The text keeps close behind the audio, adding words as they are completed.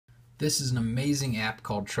This is an amazing app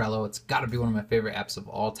called Trello. It's got to be one of my favorite apps of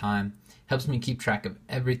all time. Helps me keep track of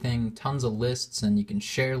everything, tons of lists, and you can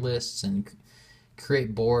share lists and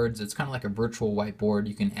create boards. It's kind of like a virtual whiteboard.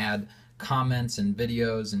 You can add comments and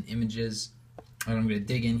videos and images. And I'm going to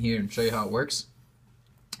dig in here and show you how it works.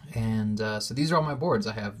 And so these are all my boards.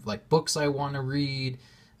 I have like books I want to read,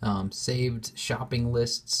 saved shopping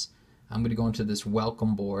lists. I'm going to go into this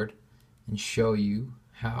welcome board and show you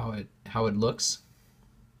how it looks.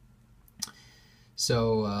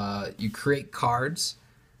 So you create cards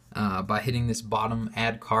by hitting this bottom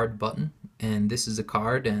add card button, and this is a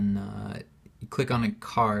card, and you click on a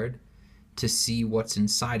card to see what's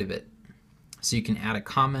inside of it. So you can add a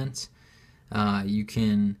comment, you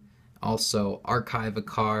can also archive a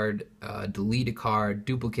card, delete a card,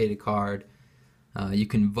 duplicate a card. You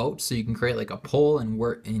can vote, so you can create like a poll,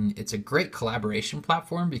 and it's a great collaboration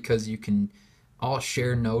platform because you can all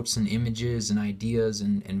share notes and images and ideas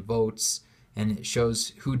and votes, and it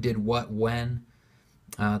shows who did what when.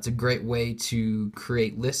 It's a great way to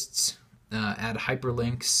create lists, add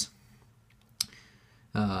hyperlinks.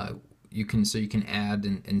 You can add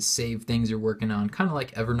and save things you're working on, kind of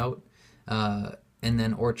like Evernote, and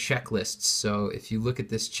then or checklists. So if you look at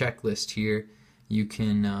this checklist here, you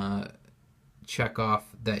can check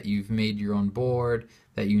off that you've made your own board,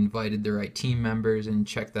 that you invited the right team members, and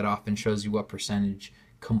check that off, and shows you what percentage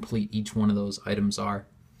complete each one of those items are.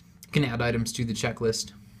 You can add items to the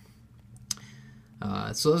checklist.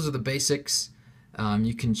 So those are the basics.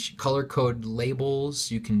 You can color code labels.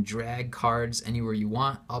 You can drag cards anywhere you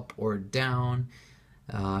want, up or down.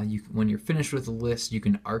 When you're finished with the list, you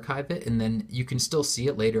can archive it, and then you can still see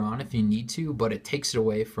it later on if you need to, but it takes it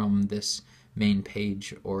away from this main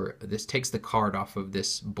page, or this takes the card off of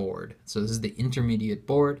this board. So this is the intermediate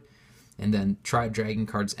board, and then try dragging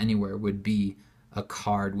cards anywhere would be a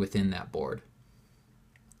card within that board.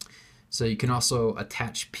 So you can also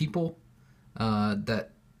attach people, that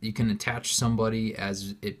you can attach somebody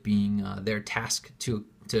as it being their task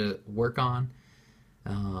to work on.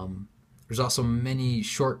 There's also many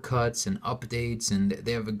shortcuts and updates, and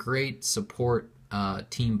they have a great support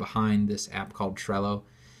team behind this app called Trello.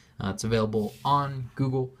 It's available on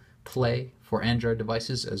Google Play for Android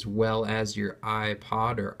devices, as well as your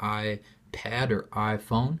iPod or iPad or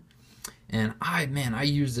iPhone. And I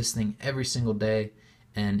use this thing every single day,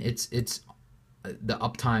 and it's the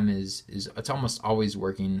uptime is it's almost always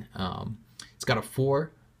working. It's got a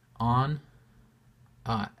 4 on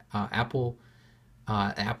Apple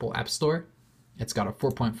App Store. It's got a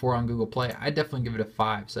 4.4 on Google Play. I definitely give it a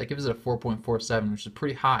 5, so that gives it a 4.47, which is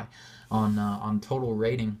pretty high on total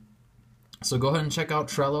rating. So go ahead and check out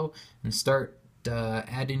Trello and start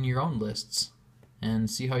adding your own lists and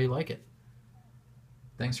see how you like it.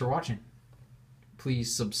 Thanks for watching.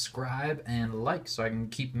 Please subscribe and like so I can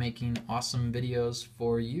keep making awesome videos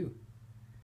for you.